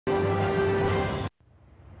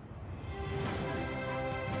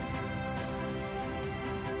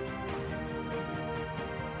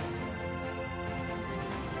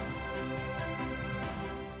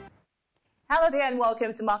Hello there and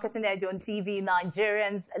welcome to Marketing Edge on TV,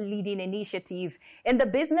 Nigerians' leading initiative in the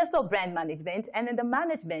business of brand management and in the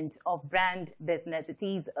management of brand business. It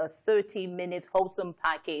is a 30-minute wholesome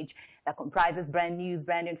package that comprises brand news,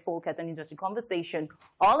 branding focus, and industry conversation,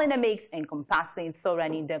 all in a mix encompassing thorough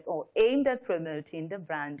and in-depth or aimed at promoting the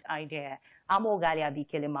brand idea. I'm Ogali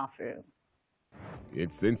Abikele Mafu.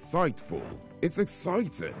 It's insightful, it's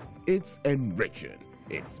exciting, it's enriching.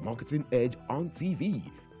 It's Marketing Edge on TV,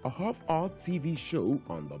 a half-hour TV show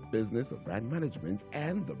on the business of brand management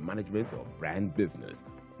and the management of brand business.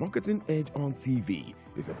 Marketing Edge on TV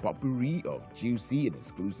is a potpourri of juicy and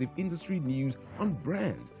exclusive industry news on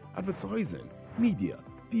brands, advertising, media,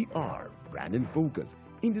 PR, brand and focus,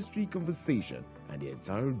 industry conversation, and the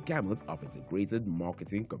entire gamut of integrated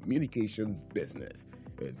marketing communications business.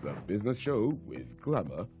 It's a business show with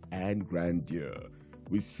glamour and grandeur.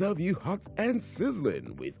 We serve you hot and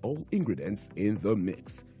sizzling with all ingredients in the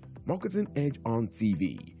mix. Marketing Edge on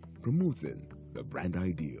TV, promoting the brand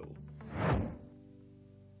ideal.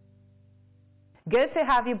 Good to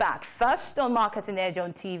have you back. First on Marketing Edge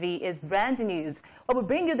on TV is brand news, where we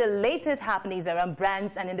bring you the latest happenings around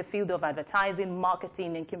brands and in the field of advertising,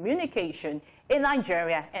 marketing, and communication in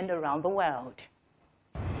Nigeria and around the world.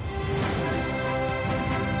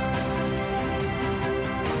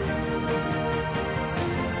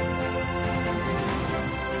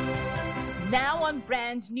 Now on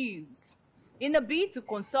brand news. In a bid to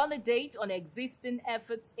consolidate on existing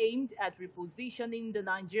efforts aimed at repositioning the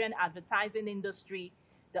Nigerian advertising industry,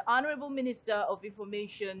 the Honorable Minister of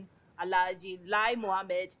Information, Alhaji Lai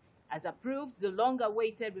Mohammed, has approved the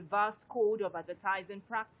long-awaited revised Code of Advertising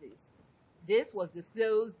Practice. This was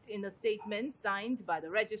disclosed in a statement signed by the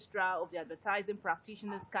Registrar of the Advertising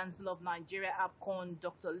Practitioners Council of Nigeria, APCON,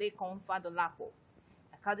 Dr. Lekan Fadolapo.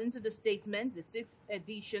 According to the statement, the 6th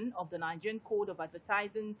edition of the Nigerian Code of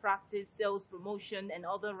Advertising Practice, Sales Promotion, and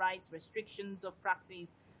Other Rights Restrictions of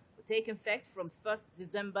Practice will take effect from 1st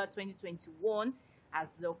December 2021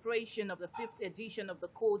 as the operation of the 5th edition of the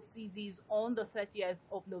Code ceases on the 30th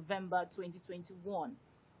of November 2021.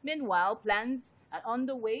 Meanwhile, plans are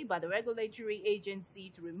underway by the regulatory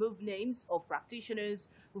agency to remove names of practitioners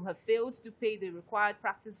who have failed to pay the required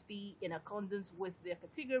practice fee in accordance with their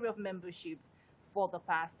category of membership for the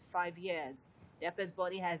past 5 years. The apex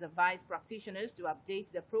body has advised practitioners to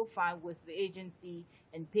update their profile with the agency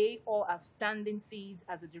and pay all outstanding fees,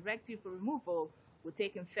 as a directive for removal will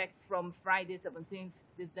take effect from Friday, 17th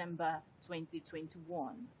December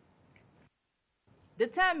 2021.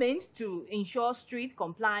 Determined to ensure strict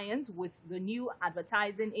compliance with the new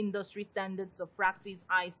Advertising Industry Standards of Practice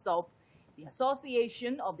AISOP, the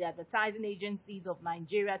Association of the Advertising Agencies of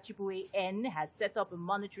Nigeria, AAAN, has set up a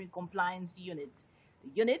monitoring compliance unit. The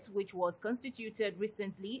unit, which was constituted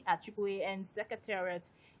recently at AAAN's Secretariat,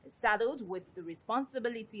 is saddled with the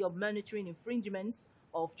responsibility of monitoring infringements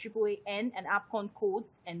of AAAN and APCON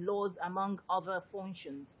codes and laws, among other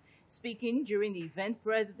functions. Speaking during the event,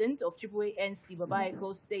 President of AAAN, Steve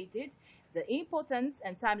Abayeko, stated, "The importance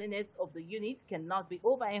and timeliness of the unit cannot be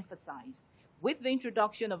overemphasized. With the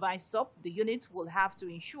introduction of AISOP, the unit will have to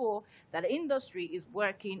ensure that the industry is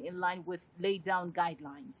working in line with laid down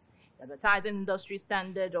guidelines." The Advertising Industry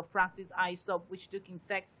Standard of Practice AISOP, which took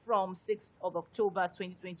effect from 6th of October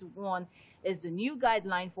 2021, is the new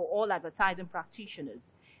guideline for all advertising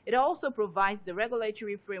practitioners. It also provides the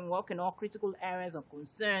regulatory framework in all critical areas of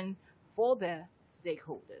concern for their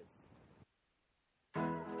stakeholders.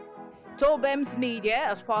 Tobems Media,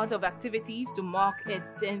 as part of activities to mark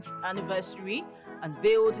its 10th anniversary,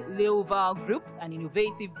 unveiled Leoval Group, an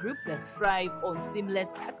innovative group that thrives on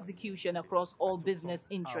seamless execution across all business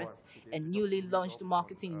interests, and newly launched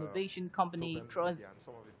marketing innovation company Trust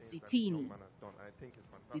Citini.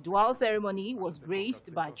 The dual ceremony was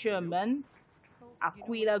graced by Chairman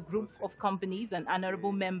Aquila Group of Companies and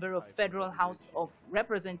Honorable Member of Federal House of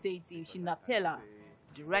Representatives Shinapela,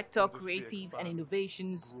 Director Creative and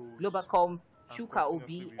Innovations Globacom Chuka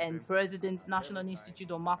Obi, and President National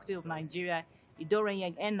Institute of Marketing of Nigeria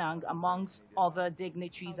Idorenyeg Enang, amongst other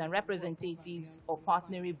dignitaries and representatives of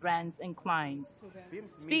partnering brands and clients.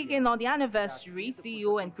 Speaking on the anniversary,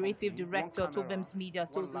 CEO and Creative Director Tobems Media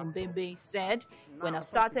Tosin Mbembe said, "When I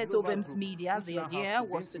started Tobems Media, the idea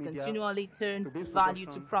was to continually turn value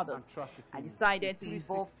to product. I decided to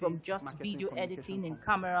evolve from just video editing and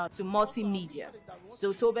camera to multimedia.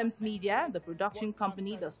 So Tobems Media, the production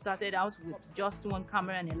company that started out with just one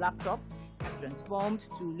camera and a laptop, has transformed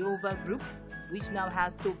to Leoval Group, which now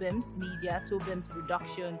has Tobems Media, Tobems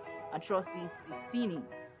Production, and Trust Citini,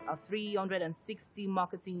 a 360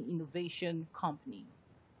 marketing innovation company."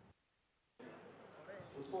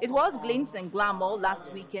 It was glitz and glamour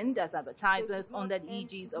last weekend as advertisers under the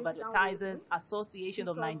aegis of Advertisers Association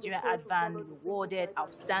of Nigeria ADVAN rewarded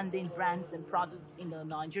outstanding brands and products in the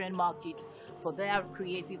Nigerian market for their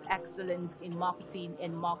creative excellence in marketing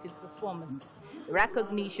and market performance. The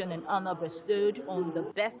recognition and honor bestowed on the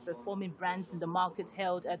best performing brands in the market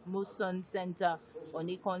held at Muson Center on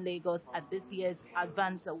APCON Lagos at this year's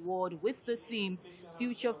Advance Award with the theme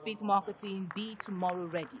Future Fit Marketing, Be Tomorrow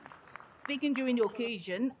Ready. Speaking during the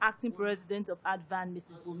occasion, Acting President of ADVAN,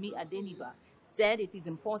 Mrs. Bumi Adeniba, said it is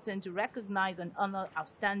important to recognize and honor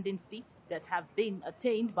outstanding feats that have been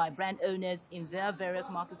attained by brand owners in their various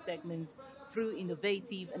market segments through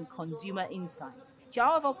innovative and consumer insights. She,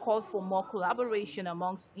 however, called for more collaboration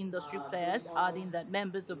amongst industry players, adding that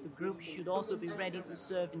members of the group should also be ready to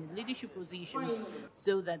serve in leadership positions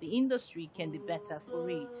so that the industry can be better for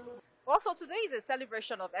it. Also, today is a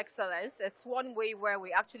celebration of excellence. It's one way where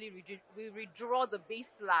we actually redraw the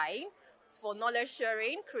baseline for knowledge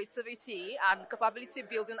sharing, creativity, and capability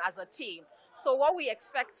building as a team. So what we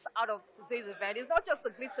expect out of today's event is not just the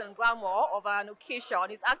glitz and glamour of an occasion,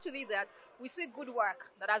 it's actually that we see good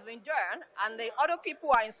work that has been done and the other people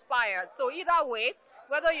are inspired. So either way,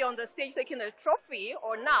 whether you're on the stage taking a trophy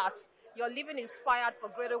or not, you're living inspired for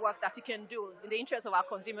greater work that you can do in the interest of our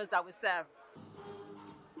consumers that we serve.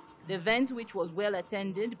 The event, which was well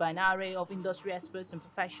attended by an array of industry experts and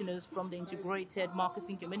professionals from the integrated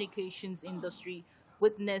marketing communications industry,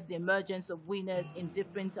 witnessed the emergence of winners in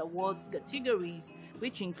different awards categories,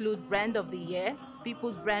 which include Brand of the Year,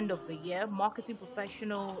 People's Brand of the Year, Marketing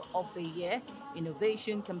Professional of the Year,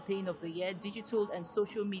 Innovation Campaign of the Year, Digital and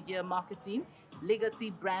Social Media Marketing,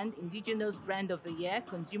 Legacy Brand, Indigenous Brand of the Year,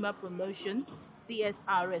 Consumer Promotions,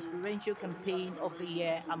 CSR Experiential Campaign of the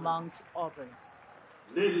Year, amongst others.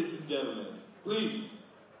 Ladies and gentlemen, please,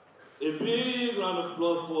 a big round of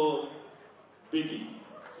applause for Vicky.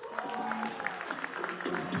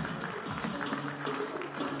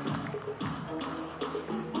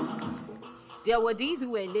 The awardees who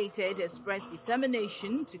were elated expressed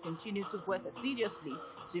determination to continue to work assiduously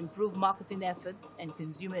to improve marketing efforts and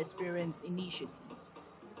consumer experience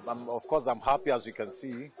initiatives. Of course, I'm happy, as you can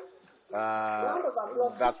see,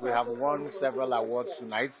 that we have won several awards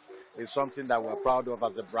tonight. It's something that we're proud of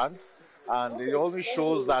as a brand. And it only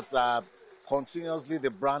shows that continuously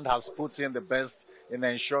the brand has put in the best in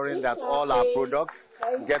ensuring that all our products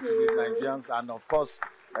get to the Nigerians. And of course,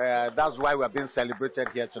 that's why we're being celebrated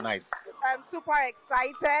here tonight. I'm super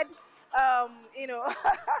excited. You know,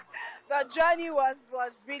 the journey was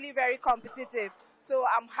really very competitive. So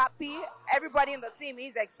I'm happy. Everybody in the team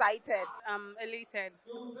is excited. I'm elated.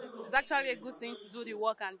 It's actually a good thing to do the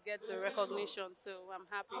work and get the recognition, so I'm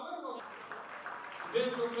happy.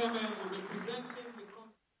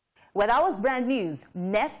 Well, that was brand news.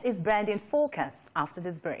 Next is branding focus after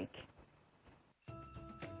this break.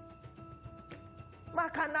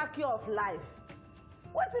 Makanaki of life.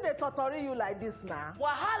 What's in the tutorial you like this now?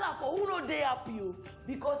 Wahala for who no dey happy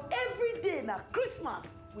because every day na Christmas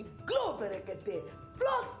with glow berekete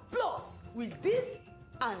plus with this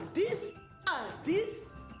and this and this.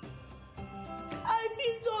 I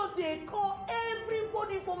need to dey call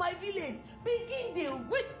everybody for my village, begin dey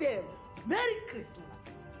wish them Merry Christmas.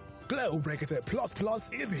 Glow Breakator Plus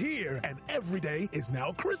is here, and every day is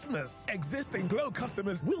now Christmas. Existing Glow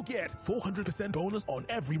customers will get 400% bonus on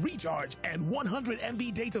every recharge and 100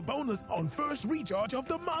 MB data bonus on first recharge of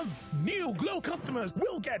the month. New Glow customers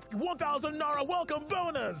will get 1,000 Naira welcome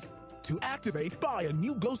bonus. To activate, buy a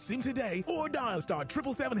new Glow SIM today or dial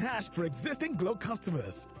 *777# for existing Glow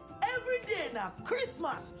customers. Every day now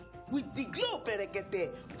Christmas with the Glow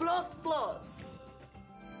Berekete Plus.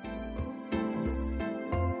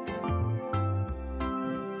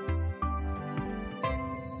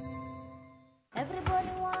 Everybody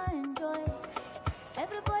want to enjoy,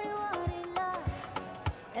 everybody want to laugh,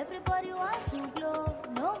 everybody want to glow,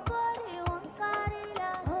 nobody want carry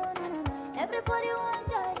last. Oh, no. Everybody want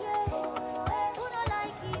joy, yeah. Who don't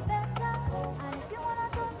like it better? And if you wanna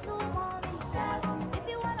talk to mommy, if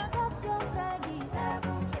you wanna talk your daddy,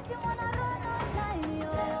 if you wanna run online,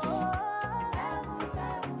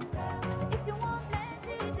 if you want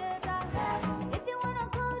plenty data, if you wanna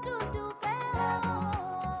go to bed.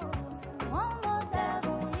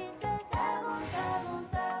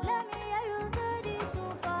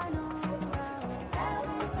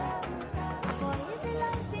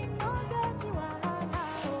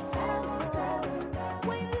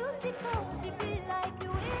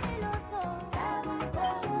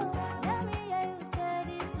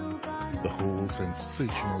 The whole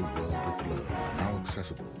sensational world of Glow, now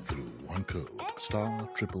accessible through one code,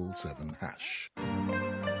 *777#.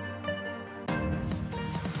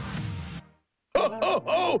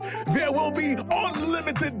 Glow, there will be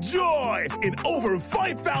unlimited joy in over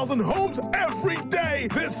 5,000 homes every day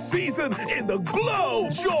this season in the Glow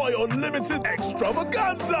Joy Unlimited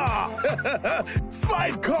Extravaganza.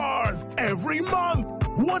 5 cars every month,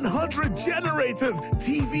 100 generators,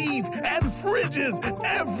 TVs, and fridges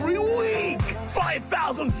every week.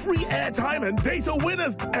 5,000 free airtime and data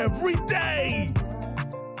winners every day.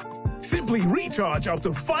 Simply recharge up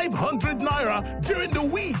to 500 Naira during the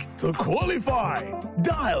week to qualify.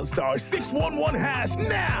 Dial *611#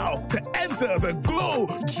 now to enter the Glow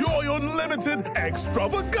Joy Unlimited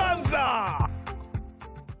Extravaganza.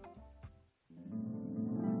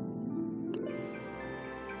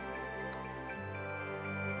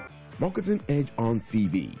 Marketing Edge on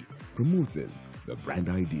TV, promoting the brand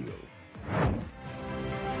ideal.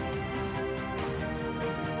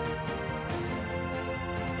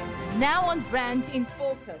 Now on Brand in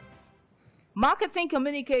Focus. Marketing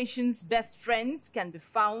communications best friends can be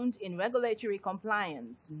found in regulatory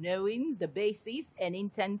compliance. Knowing the basis and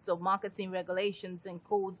intents of marketing regulations and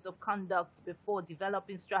codes of conduct before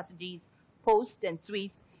developing strategies, posts, and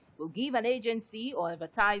tweets will give an agency or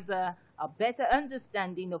advertiser a better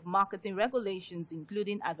understanding of marketing regulations,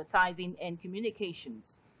 including advertising and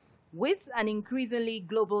communications. With an increasingly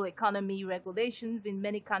global economy, regulations in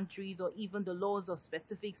many countries or even the laws of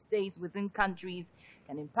specific states within countries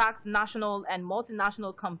can impact national and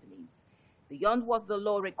multinational companies. Beyond what the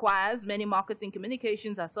law requires, many marketing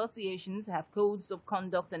communications associations have codes of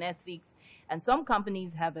conduct and ethics, and some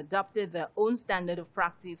companies have adopted their own standard of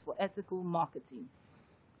practice for ethical marketing.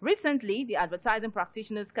 Recently, the Advertising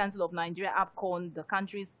Practitioners Council of Nigeria, APCON, the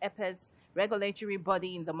country's apex regulatory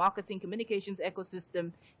body in the marketing communications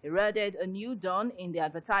ecosystem, heralded a new dawn in the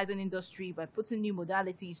advertising industry by putting new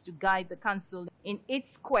modalities to guide the council in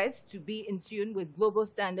its quest to be in tune with global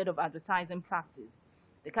standard of advertising practice.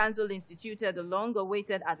 The council instituted the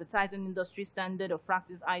long-awaited Advertising Industry Standard of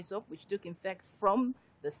Practice AISOP, which took effect from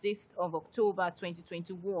the 6th of October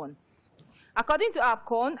 2021. According to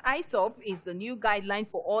APCON, AISOP is the new guideline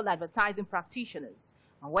for all advertising practitioners.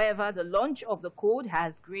 However, the launch of the code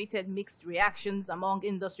has created mixed reactions among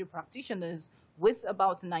industry practitioners, with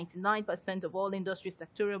about 99% of all industry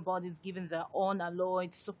sectorial bodies giving their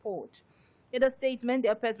unalloyed support. In a statement,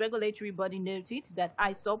 the apex regulatory body noted that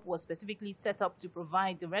AISOP was specifically set up to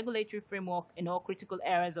provide the regulatory framework in all critical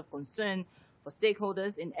areas of concern for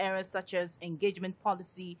stakeholders in areas such as engagement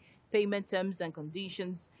policy, payment terms and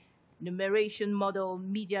conditions, numeration model,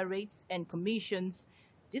 media rates and commissions,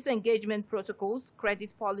 disengagement protocols,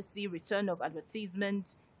 credit policy, return of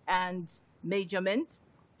advertisement and measurement,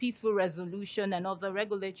 peaceful resolution, and other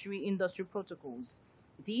regulatory industry protocols.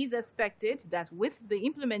 It is expected that with the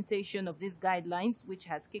implementation of these guidelines, which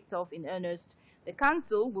has kicked off in earnest, the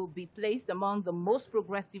Council will be placed among the most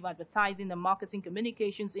progressive advertising and marketing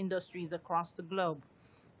communications industries across the globe.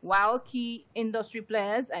 While key industry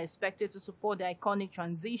players are expected to support the iconic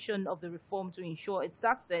transition of the reform to ensure its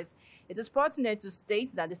success, it is pertinent to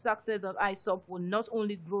state that the success of AISOP will not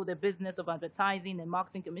only grow the business of advertising and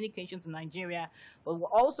marketing communications in Nigeria, but will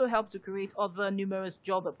also help to create other numerous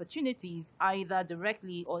job opportunities, either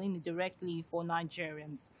directly or indirectly, for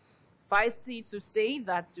Nigerians. Suffice it to say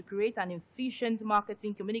that to create an efficient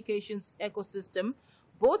marketing communications ecosystem,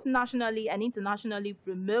 both nationally and internationally,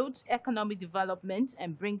 promote economic development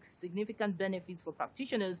and bring significant benefits for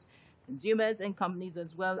practitioners, consumers, and companies,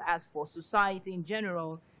 as well as for society in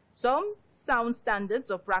general, some sound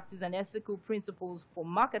standards of practice and ethical principles for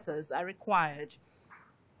marketers are required.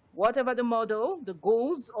 Whatever the model, the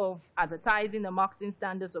goals of advertising and marketing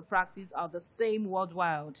standards of practice are the same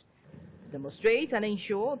worldwide: to demonstrate and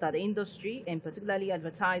ensure that the industry, and particularly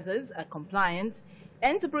advertisers, are compliant,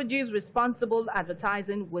 and to produce responsible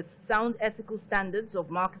advertising with sound ethical standards of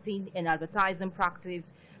marketing and advertising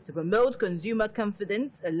practice, to promote consumer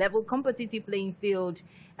confidence, a level competitive playing field,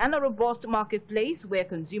 and a robust marketplace where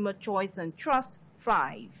consumer choice and trust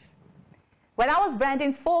thrive. Well, that was Brand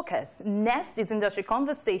in Focus. Next is Industry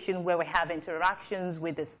Conversation, where we have interactions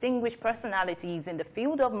with distinguished personalities in the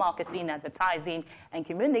field of marketing, advertising, and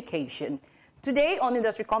communication. Today on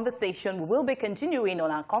Industry Conversation, we will be continuing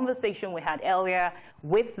on our conversation we had earlier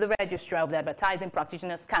with the Registrar of the Advertising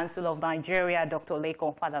Practitioners Council of Nigeria, Dr.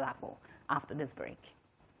 Lekan Fadolapo, after this break.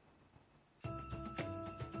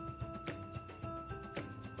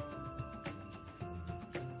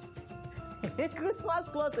 Christmas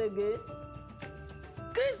cloth again.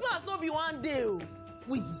 Christmas no be one day.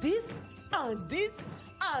 With this and this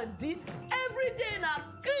and this, every day na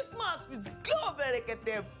Christmas with Glow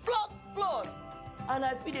Berekete plus. And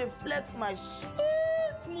I feel they flex my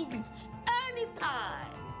sweet movies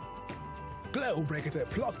anytime. Glow Breakator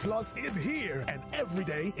Plus Plus is here, and every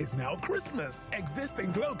day is now Christmas.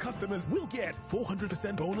 Existing Glow customers will get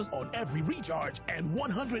 400% bonus on every recharge and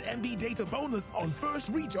 100 MB data bonus on first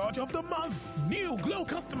recharge of the month. New Glow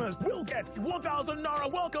customers will get 1,000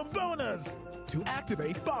 Naira welcome bonus. To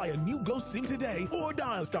activate, buy a new Glow SIM today or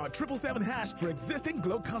dial *777# for existing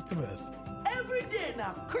Glow customers. Every day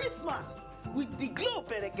now Christmas with the Glow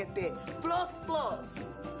Breakator Plus Plus.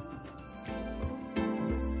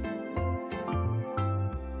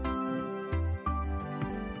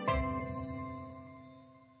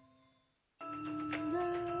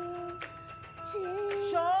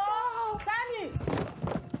 Sure, Danny.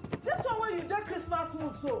 This one where you did Christmas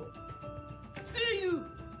mood, so see you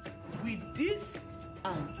with this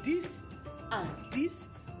and this and this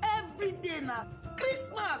every day now.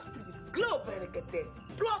 Christmas with Glow Breakator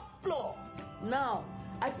Plus Plus. Now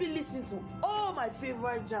I feel listen to all my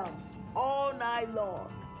favorite jams all night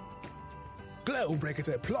long. Glow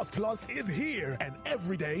Breakator Plus Plus is here, and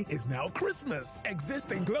every day is now Christmas.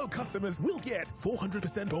 Existing Glow customers will get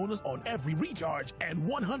 400% bonus on every recharge and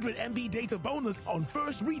 100 MB data bonus on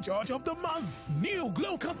first recharge of the month. New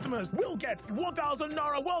Glow customers will get 1,000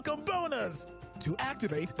 Naira welcome bonus. To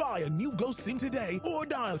activate, buy a new Glow SIM today or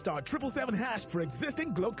dial *777# for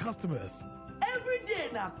existing Glow customers. Every day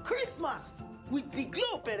now Christmas with the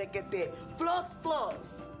Glow Breakator Plus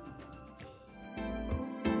Plus.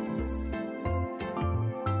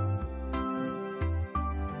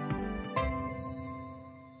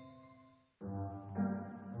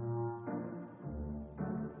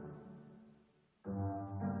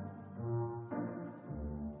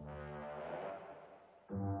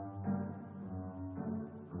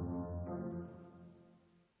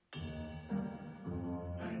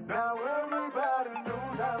 Now everybody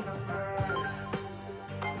knows I'm the man.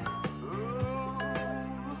 Ooh,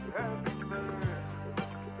 happy man.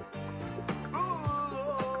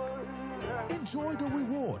 Ooh, Enjoy the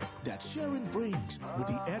reward that sharing brings with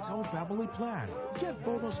the Airtel Family Plan. Get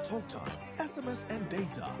bonus talk time, SMS, and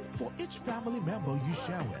data for each family member you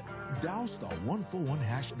share with. Dial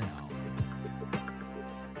 *141# now.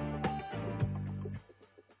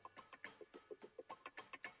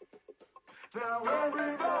 now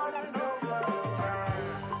everybody knows I'm the man.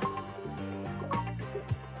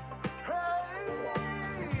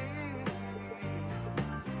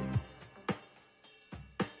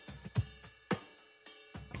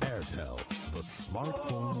 Airtel, the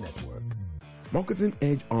smartphone network. Marketing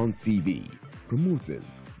Edge on TV, promoting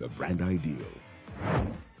the brand ideal.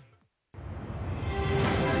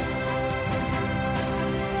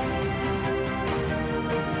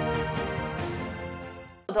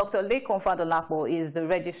 Dr. Lekan Fadolapo is the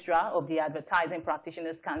Registrar of the Advertising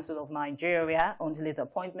Practitioners Council of Nigeria. Until his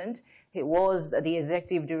appointment, he was the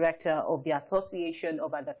Executive Director of the Association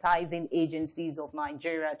of Advertising Agencies of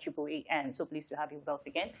Nigeria, AAAN. So pleased to have you with us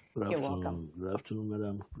again. You're welcome. Good afternoon,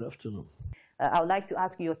 madam. Good afternoon. I would like to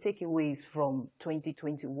ask you your takeaways from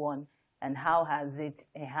 2021 and how has it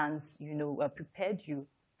enhanced, prepared you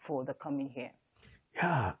for the coming year?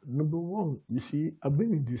 Yeah, number one, you see, I've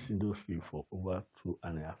been in this industry for over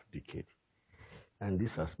 2.5 decades, and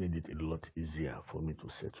this has made it a lot easier for me to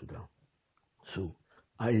settle down. So,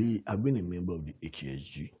 I've been a member of the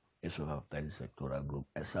HESG, AISOP Advertising Sectoral Group.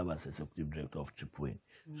 I serve as Executive Director of APCON.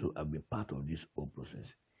 So, I've been part of this whole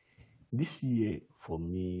process. This year, for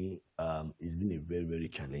me, it's been a very, very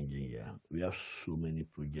challenging year. We have so many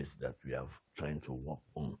projects that we have trying to work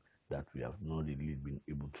on that we have not really been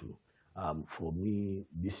able to. For me,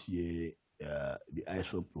 this year, the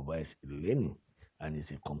AISOP provides learning, and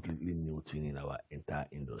it's a completely new thing in our entire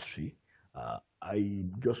industry. I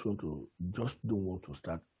just don't want to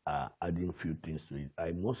start adding few things to it.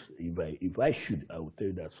 If I should, I will tell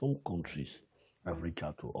you that some countries have reached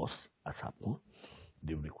out to us as APCON.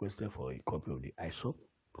 They've requested for a copy of the AISOP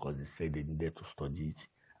because they said they needed to study it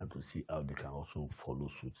and to see how they can also follow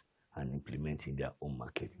suit and implement in their own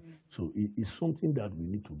market. So it is something that we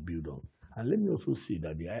need to build on. And let me also say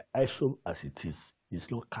that the AISOP as it is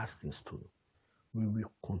not cast in stone. We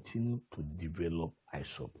will continue to develop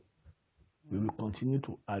AISOP. We will continue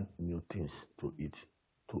to add new things to it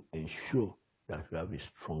to ensure that we have a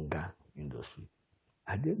stronger industry.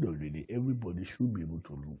 At the end of the day, everybody should be able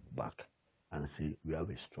to look back and say we have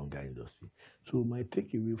a stronger industry. So my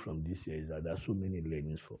takeaway from this year is that there are so many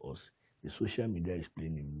learnings for us. The social media is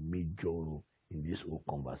playing a major role in this whole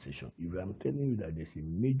conversation. If I'm telling you that there's a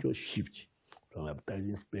major shift from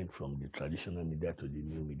advertising spend from the traditional media to the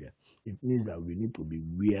new media, it means that we need to be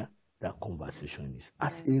where that conversation is.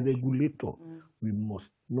 As a regulator, we must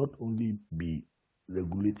not only be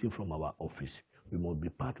regulating from our office, We must be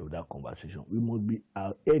part of that conversation. We must be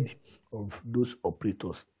ahead of those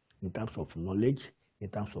operators in terms of knowledge, in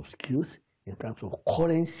terms of skills, in terms of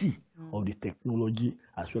currency of the technology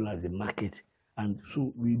as well as the market. And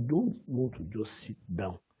so we don't want to just sit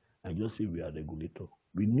down and just say we are regulator.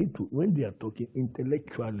 We need to, when they are talking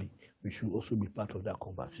intellectually, we should also be part of that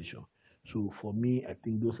conversation. So for me, I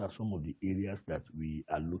think those are some of the areas that we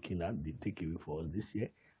are looking at, the takeaway for us this year,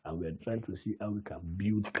 and we are trying to see how we can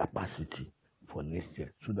build capacity for next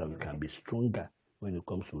year so that we can be stronger when it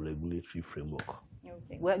comes to regulatory framework.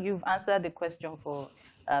 Okay. Well, you've answered the question for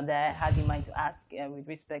that I had in mind to ask with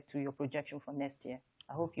respect to your projection for next year.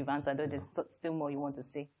 I hope you've answered, though there's still more you want to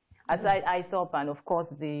say. Aside AISOP and, of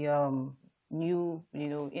course, the new,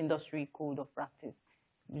 industry code of practice,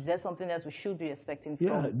 is there something else we should be expecting from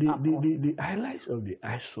APCON? The highlights of the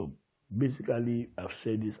AISOP, basically, I've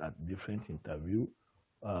said this at different interviews.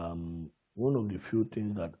 One of the few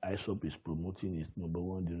things that AISOP is promoting is, number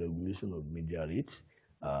one, the regulation of media rates.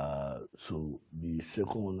 So the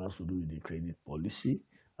second one has to do with the credit policy.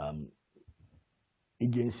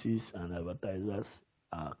 Agencies and advertisers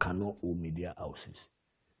cannot owe media houses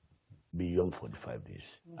beyond 45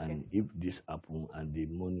 days. Okay. And if this happens and the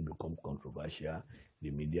money becomes controversial,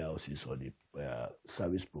 the media houses or the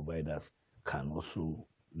service providers can also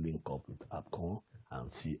link up with APCON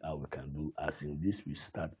and see how we can do. As in this, we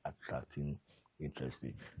start attracting interest.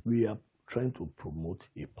 We are trying to promote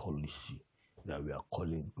a policy that we are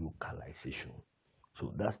calling localization.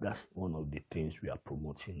 So that's one of the things we are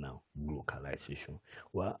promoting now, localization.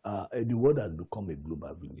 Well, the world has become a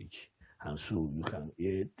global village. And so you can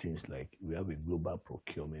hear things like we have a global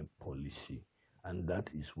procurement policy, and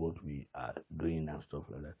that is what we are doing and stuff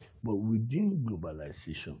like that. But within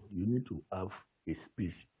globalization, you need to have a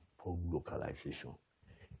space for localization.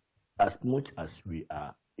 As much as we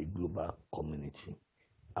are a global community,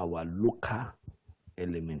 our local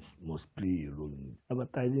elements must play a role in it.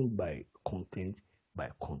 Advertising by content, by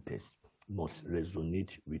context, must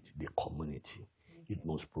resonate with the community. It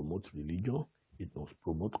must promote religion, it must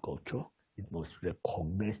promote culture, it must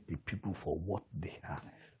recognize the people for what they are.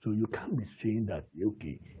 So you can't be saying that,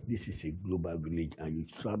 okay, this is a global village and you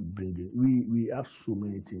start bringing, we have so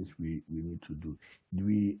many things we need to do.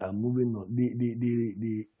 We are moving on.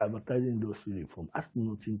 The advertising industry reform has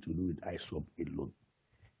nothing to do with AISOP alone.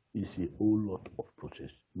 It's a whole lot of process.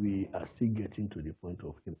 We are still getting to the point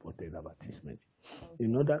of imported advertisement.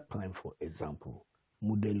 Another client, for example,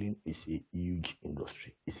 modeling is a huge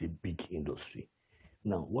industry. It's a big industry.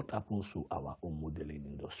 Now, what happens to our own modeling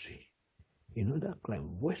industry? Another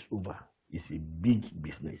client, voiceover is a big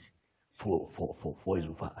business for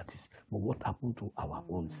voiceover artists. But what happened to our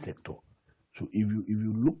own sector? So if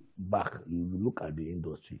you look back, you look at the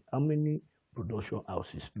industry, how many production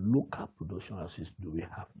houses, local production houses do we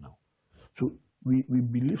have now? So we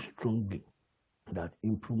believe strongly that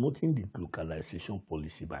in promoting the localization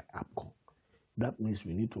policy by APCON, that means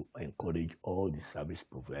we need to encourage all the service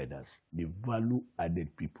providers, the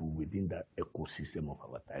value-added people within that ecosystem of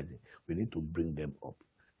advertising. We need to bring them up.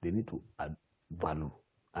 They need to add value.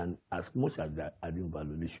 And as much as they're adding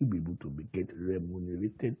value, they should be able to get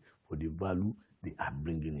remunerated for the value they are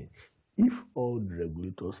bringing in. If all the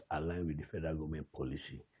regulators align with the federal government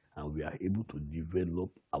policy and we are able to develop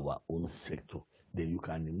our own sector, then you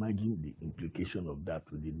can imagine the implication of that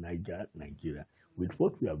to the Nigeria. With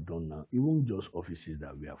what we have done now, even just offices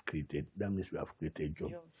that we have created, that means we have created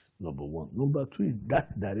jobs, number one. Number two is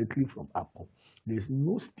that directly from APCON. There's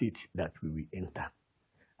no state that we will enter,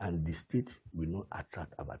 and the state will not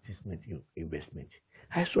attract advertisement investment.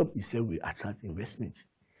 AISOP itself will attract investment.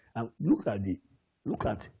 And look at the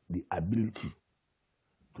ability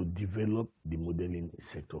to develop the modeling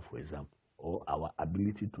sector, for example, or our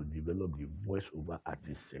ability to develop the voice-over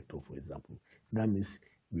artist sector, for example. That means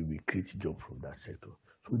we will create jobs from that sector.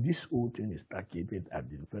 So this whole thing is targeted at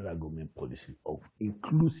the federal government policy of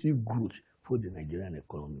inclusive growth for the Nigerian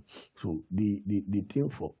economy. So the thing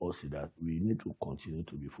for us is that we need to continue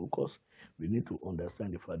to be focused. We need to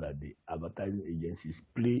understand the fact that the advertising agencies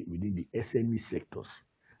play within the SME sectors.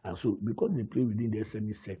 And so because they play within the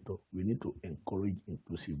SME sector, we need to encourage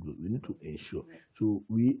inclusive growth. We need to ensure. So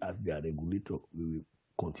we as their regulator, we will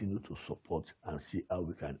continue to support and see how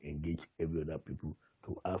we can engage every other people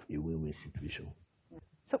to have a win-win situation.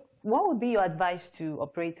 So what would be your advice to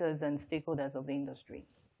operators and stakeholders of the industry?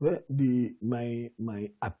 Well, my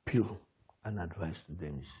appeal and advice to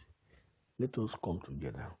them is, let us come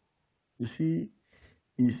together. You see,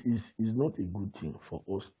 it's not a good thing for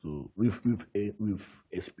us to, we've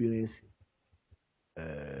experienced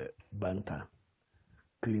banter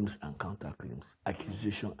claims and counter-claims,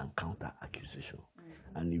 accusation and counter-accusation.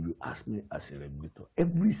 And if you ask me as a regulator,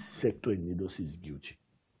 every sector in the industry is guilty.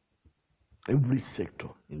 Every sector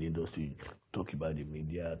in the industry, talk about the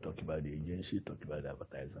media, talk about the agency, talk about the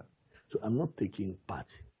advertiser. So I'm not taking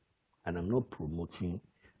part, and I'm not promoting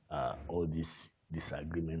all this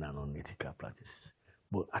disagreement and unethical practices.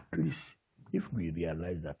 But at least, if we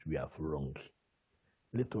realize that we have wrong,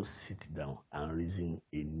 let us sit down and reason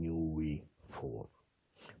a new way forward.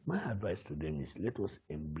 My advice to them is let us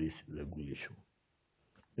embrace regulation.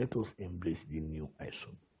 Let us embrace the new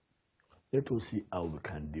AISOP. Let us see how we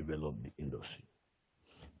can develop the industry.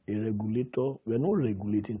 A regulator, we are not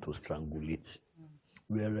regulating to strangulate.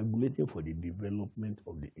 We are regulating for the development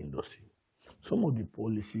of the industry. Some of the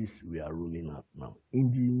policies we are rolling out now,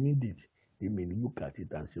 in the immediate, they may look at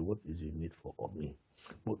it and say, what is the need for me?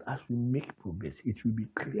 But as we make progress, it will be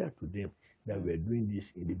clear to them that we are doing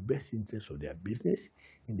this in the best interest of their business,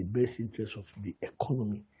 in the best interest of the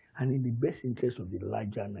economy, and in the best interest of the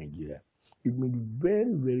larger Nigeria. It may be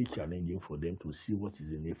very, very challenging for them to see what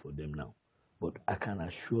is in it for them now. But I can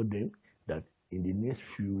assure them that in the next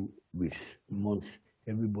few weeks, months,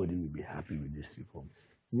 everybody will be happy with this reform.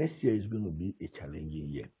 Next year is going to be a challenging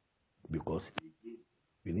year because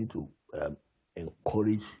we need to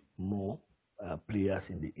encourage more players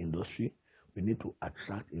in the industry. We need to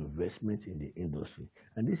attract investment in the industry.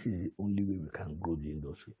 And this is the only way we can grow the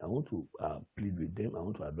industry. I want to plead with them. I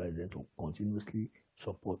want to advise them to continuously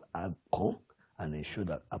support APCON and ensure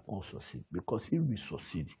that APCON succeeds. Because if we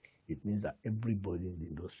succeed, it means that everybody in the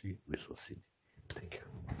industry will succeed. Thank you.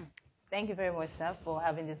 Thank you very much, sir, for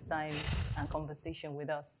having this time and conversation with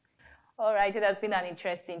us. All right, it has been an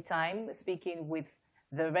interesting time speaking with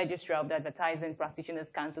the Registrar of the Advertising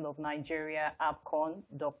Practitioners Council of Nigeria, APCON,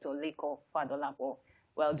 Dr. Lekan Fadolapo.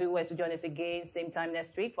 Well, do well to join us again, same time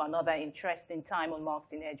next week for another interesting time on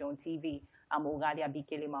Marketing Edge on TV. I'm Ogadia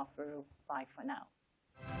Bikele Mafuru. Bye for now.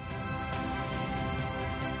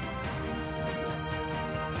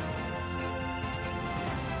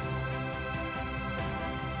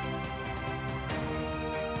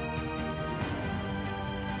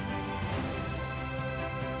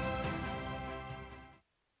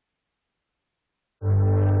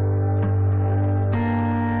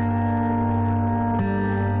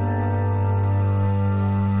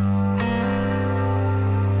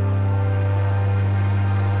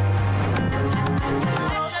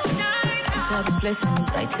 Place and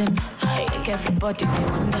brighten, make everybody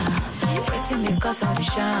wonder. Waiting because of the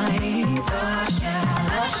shine.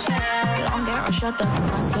 Lush hair, long hair or short doesn't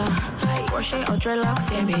matter. Crochet or dreadlocks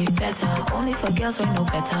can be better. Only for girls we know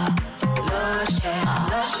better. Lush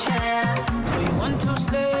hair. So you want to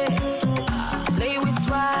slay with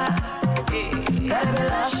swag. Gotta be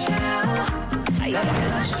lush hair, gotta be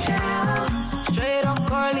lush hair. Straight or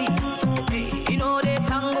curly, you know they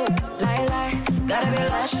tango. Lie, gotta be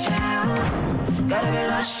lush hair. Gotta be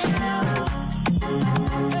lush.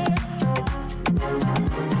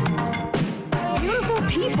 Beautiful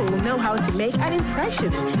people know how to make an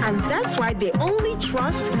impression, and that's why they only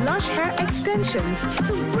trust Lush Hair Extensions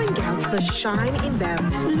to bring out the shine in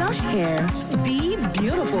them. Lush Hair, be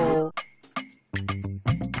beautiful.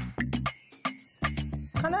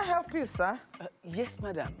 Can I help you, sir? Yes,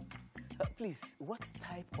 madam. Please, what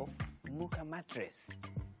type of Mocha mattress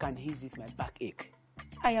can ease my backache?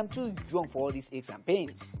 I am too young for all these aches and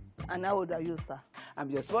pains. And how old are you, sir?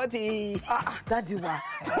 I'm just 40. Daddy,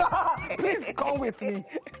 please come with me.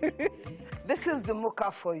 This is the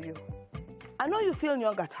Mocha for you. I know you feel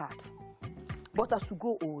young at heart, but as you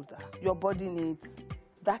grow older, your body needs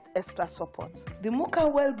that extra support. The Mocha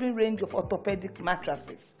Wellbeing range of orthopedic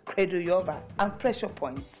mattresses, Cradle Yoba, and Pressure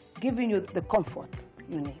Points, giving you the comfort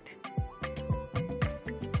you need.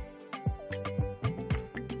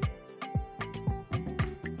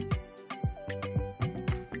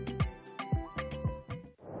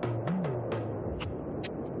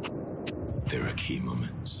 There are key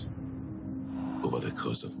moments over the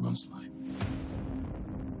course of one's life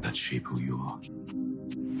that shape who you are.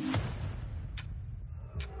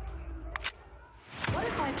 What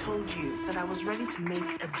if I told you that I was ready to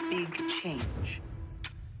make a big change?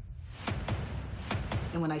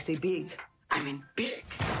 And when I say big, I mean big.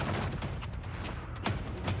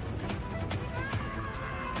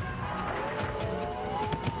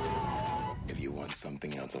 If you want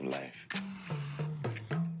something out of life,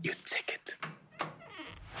 you take it.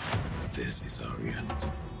 This is our reality.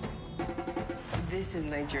 This is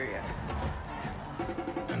Nigeria.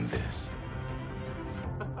 And this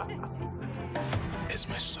is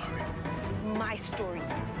my story. My story.